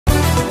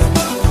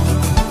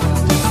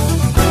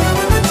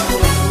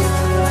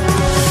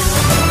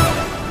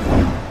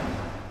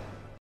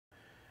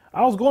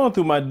I was going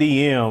through my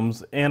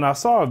DMs and I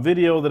saw a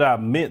video that I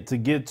meant to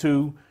get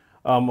to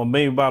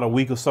maybe about a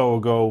week or so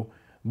ago.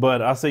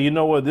 But I said, you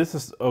know what, this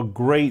is a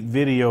great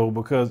video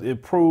because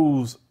it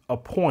proves a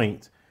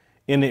point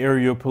in the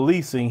area of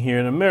policing here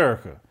in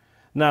America.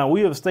 Now,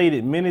 we have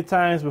stated many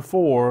times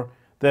before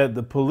that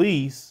the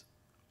police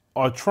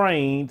are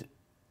trained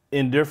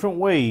in different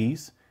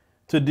ways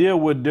to deal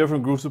with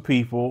different groups of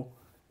people,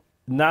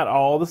 not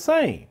all the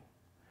same.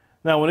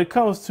 Now, when it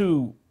comes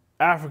to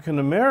African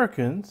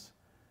Americans,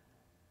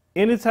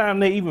 anytime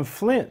they even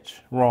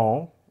flinch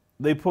wrong,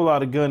 they pull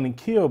out a gun and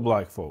kill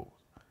black folks.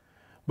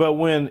 But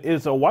when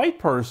it's a white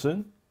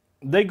person,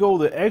 they go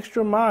the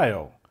extra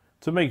mile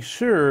to make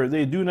sure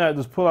they do not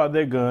just pull out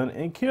their gun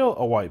and kill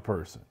a white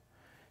person.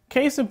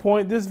 Case in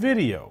point, this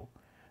video.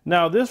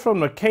 Now, this from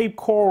the Cape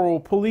Coral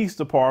Police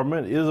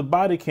Department is a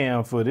body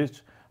cam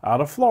footage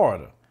out of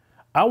Florida.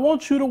 I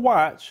want you to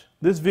watch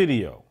this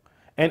video.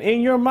 And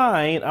in your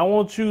mind, I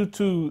want you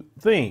to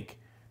think,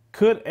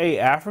 could a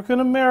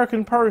African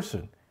American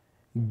person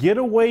get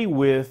away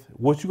with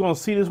what you're going to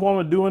see this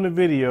woman do in the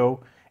video?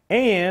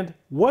 And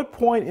what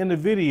point in the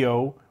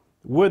video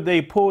would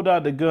they pull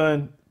out the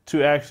gun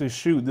to actually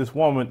shoot this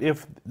woman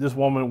if this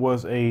woman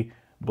was a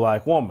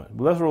black woman?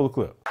 But let's roll the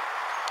clip.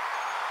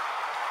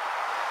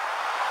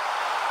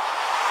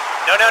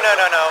 No, no, no,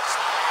 no, no.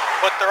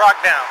 Put the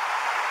rock down.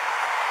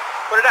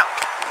 Put it down.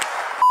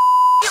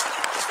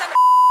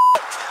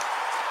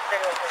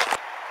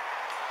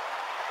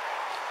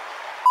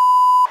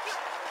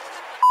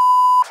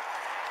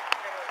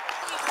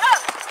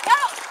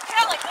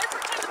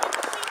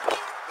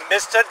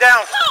 Mr.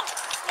 Down.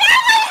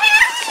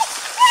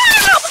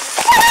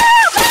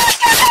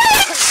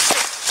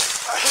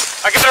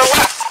 I can go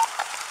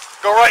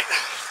left. Go right.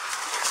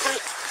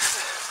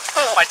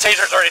 My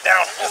taser's already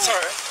down. That's all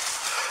right.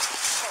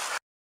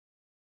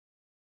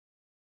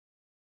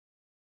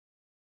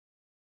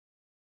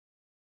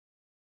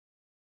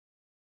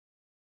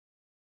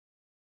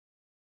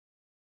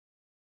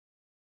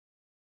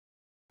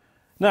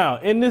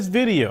 Now, in this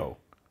video,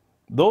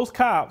 those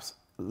cops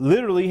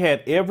literally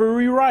had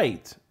every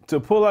right to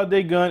pull out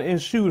their gun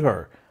and shoot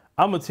her.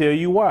 I'm gonna tell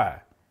you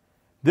why.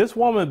 This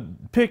woman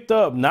picked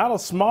up not a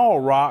small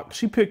rock,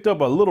 she picked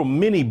up a little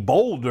mini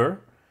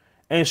boulder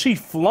and she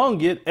flung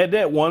it at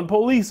that one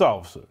police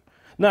officer.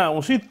 Now,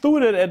 when she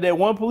threw it at that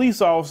one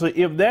police officer,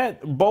 if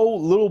that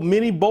little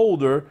mini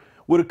boulder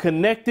would have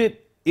connected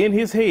in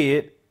his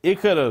head, it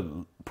could have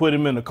put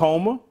him in a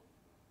coma,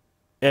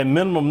 at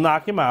minimum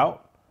knock him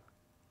out,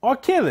 or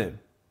kill him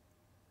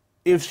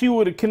if she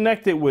would have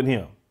connected with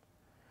him.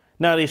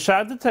 Now, they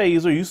shot the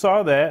taser, you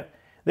saw that.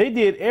 They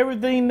did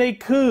everything they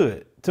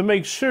could to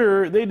make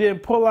sure they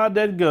didn't pull out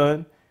that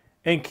gun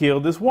and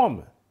kill this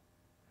woman.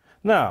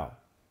 Now,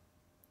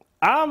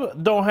 I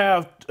don't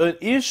have an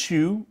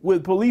issue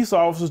with police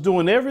officers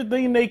doing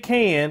everything they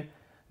can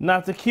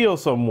not to kill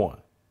someone.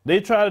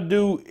 They try to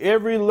do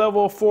every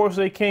level of force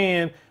they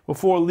can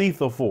before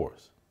lethal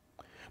force.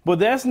 But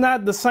that's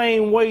not the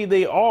same way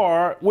they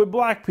are with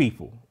black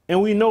people.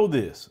 And we know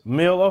this,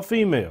 male or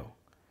female.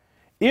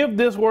 If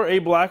this were a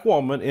black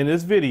woman in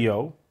this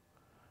video,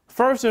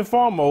 first and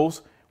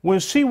foremost, when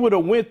she would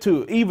have went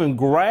to even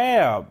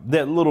grab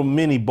that little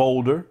mini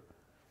boulder,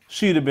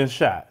 she'd have been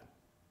shot.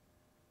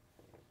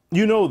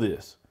 You know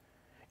this.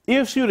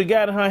 If she would have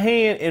gotten her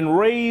hand and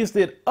raised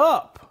it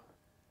up,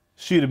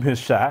 she'd have been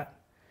shot.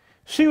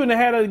 She wouldn't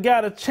have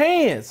got a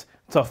chance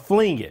to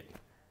fling it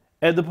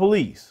at the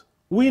police.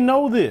 We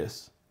know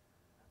this.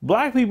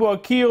 Black people are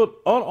killed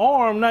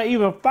unarmed, not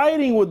even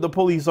fighting with the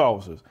police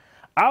officers.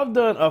 I've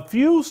done a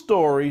few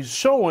stories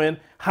showing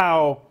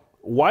how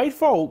white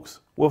folks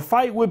will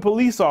fight with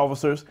police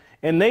officers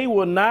and they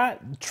will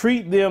not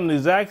treat them the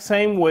exact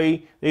same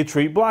way they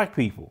treat black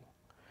people.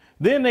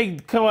 Then they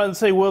come out and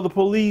say, well, the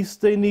police,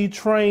 they need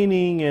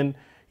training and,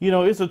 you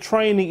know, it's a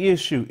training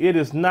issue. It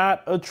is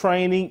not a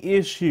training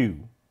issue.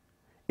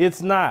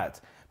 It's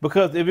not.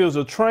 Because if it was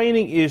a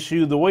training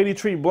issue, the way they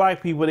treat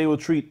black people, they will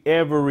treat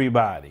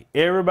everybody.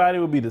 Everybody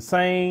will be the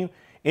same.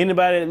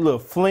 Anybody that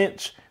look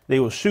flinch, they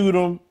will shoot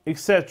them,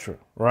 etc.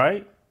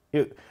 Right?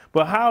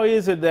 But how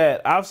is it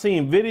that I've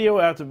seen video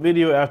after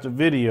video after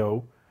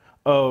video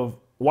of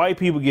white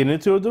people getting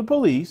into the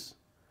police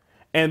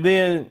and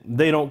then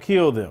they don't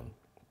kill them?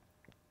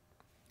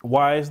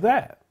 Why is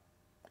that?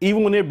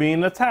 Even when they're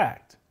being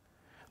attacked.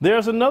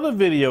 There's another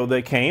video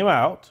that came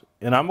out,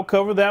 and I'm going to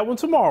cover that one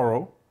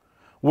tomorrow,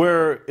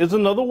 where it's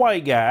another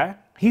white guy.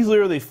 He's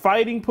literally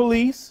fighting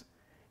police.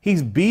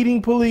 He's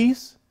beating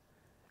police,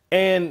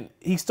 and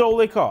he stole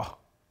their car.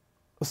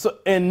 So,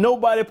 and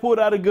nobody pulled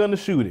out a gun to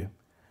shoot him.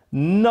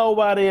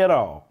 Nobody at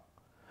all.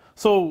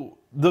 So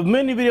the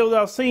many videos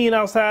I've seen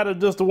outside of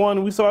just the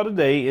one we saw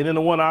today, and then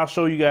the one I'll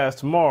show you guys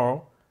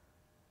tomorrow,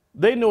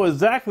 they know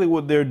exactly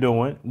what they're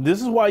doing. This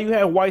is why you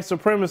have white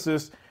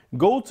supremacists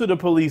go to the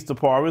police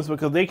departments,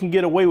 because they can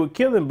get away with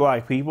killing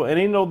black people, and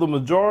they know the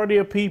majority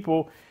of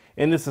people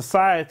in this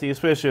society,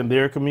 especially in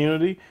their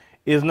community,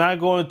 is not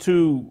going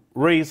to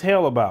raise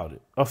hell about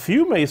it. A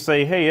few may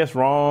say, hey, that's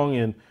wrong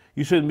and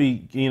you shouldn't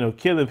be,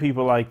 killing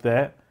people like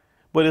that.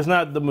 but it's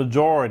not the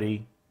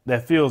majority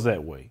that feels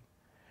that way.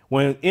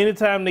 When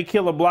anytime they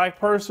kill a black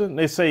person,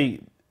 they say,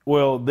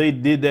 well, they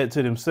did that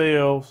to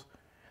themselves.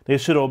 They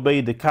should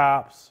obey the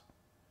cops.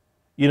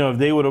 You know, if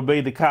they would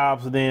obey the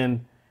cops,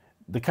 then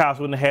the cops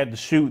wouldn't have had to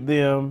shoot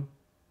them.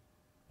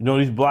 You know,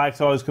 these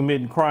blacks always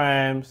committing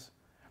crimes,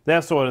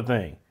 that sort of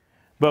thing.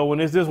 But when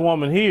it's this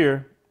woman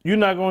here, you're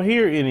not going to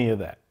hear any of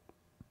that.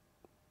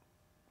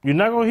 You're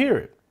not going to hear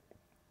it.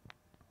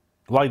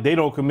 Like they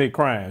don't commit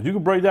crimes. You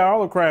can break down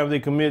all the crimes they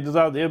commit just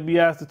out the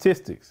FBI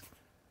statistics.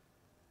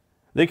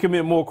 They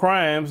commit more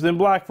crimes than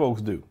black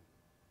folks do.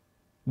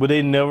 But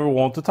they never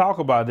want to talk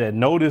about that.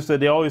 Notice that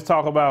they always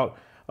talk about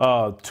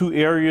 2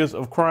 areas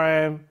of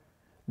crime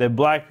that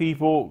black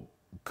people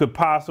could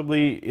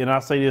possibly, and I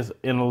say this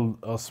in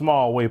a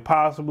small way,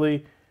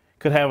 possibly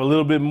could have a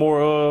little bit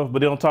more of, but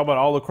they don't talk about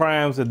all the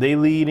crimes that they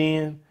lead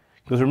in.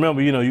 Because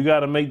remember, you know, you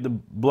got to make the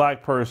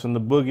black person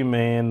the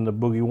boogeyman and the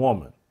boogie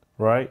woman,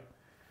 right?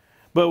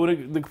 But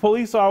when the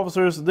police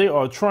officers, they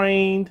are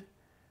trained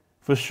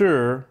for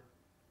sure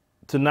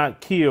to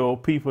not kill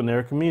people in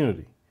their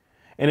community.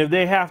 And if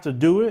they have to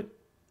do it,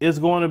 it's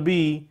going to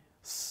be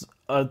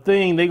a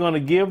thing they're going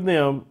to give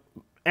them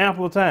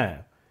ample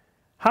time.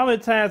 How many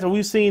times have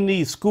we seen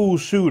these school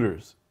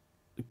shooters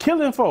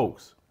killing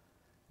folks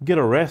get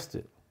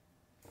arrested?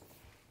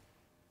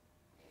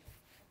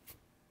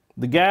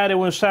 The guy that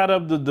went shot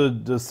up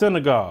the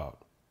synagogue,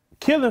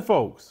 killing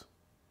folks,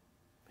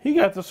 he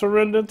got to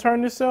surrender and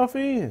turn himself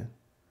in.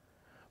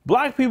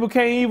 Black people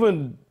can't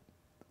even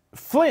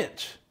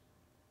flinch,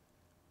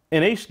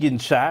 and they getting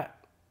shot.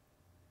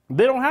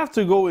 They don't have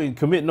to go and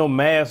commit no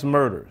mass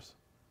murders.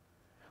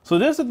 So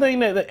this is the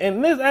thing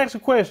and let's ask a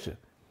question.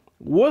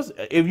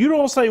 If you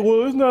don't say,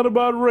 well, it's not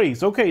about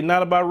race. Okay,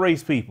 not about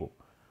race, people.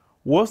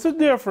 What's the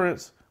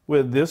difference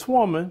with this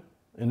woman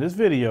in this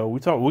video? We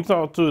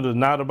talk to the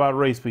not about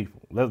race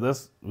people. We're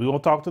gonna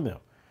talk to them.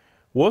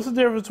 What's the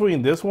difference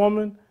between this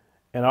woman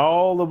and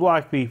all the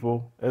black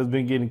people that's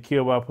been getting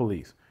killed by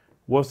police?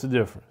 What's the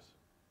difference?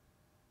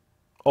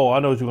 Oh, I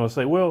know what you're gonna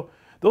say. Well,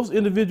 those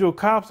individual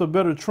cops are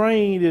better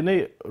trained and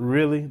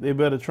they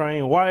better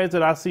trained. Why is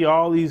it I see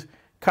all these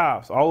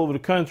cops all over the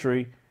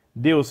country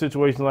deal with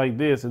situations like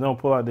this and don't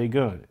pull out their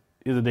gun?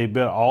 Is it they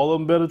better, all of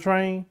them better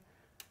trained?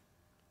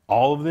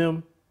 All of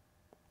them?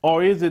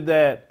 Or is it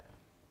that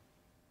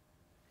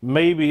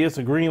maybe it's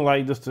a green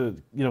light just to,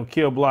 you know,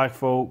 kill black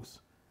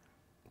folks,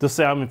 to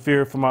say I'm in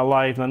fear for my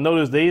life? And I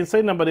noticed they didn't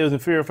say nobody was in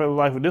fear for their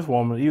life with this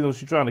woman, even though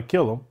she's trying to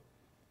kill them.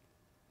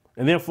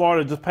 And then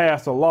Florida just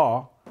passed a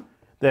law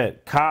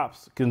that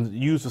cops can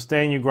use the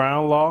stand your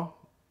ground law.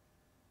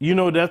 You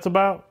know what that's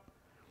about?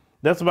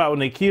 That's about when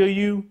they kill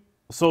you,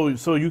 so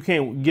you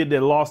can't get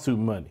that lawsuit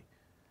money.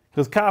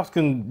 Because cops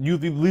can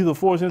use lethal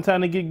force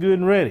anytime they get good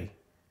and ready.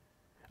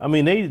 I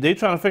mean, they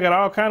trying to figure out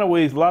all kind of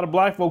ways. A lot of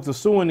black folks are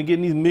suing and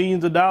getting these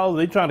millions of dollars.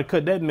 They trying to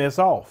cut that mess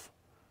off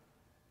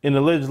in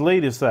the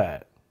legislative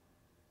side.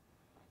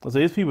 I say,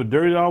 these people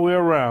dirty all the way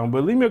around.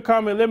 But leave me a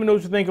comment. Let me know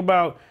what you think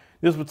about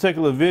this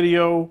particular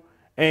video.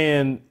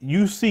 And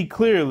you see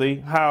clearly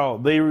how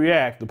they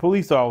react, the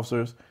police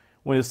officers,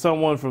 when it's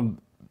someone from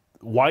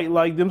white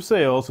like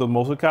themselves, so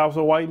most of the cops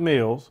are white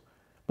males,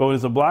 but when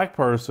it's a black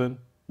person,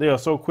 they are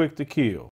so quick to kill.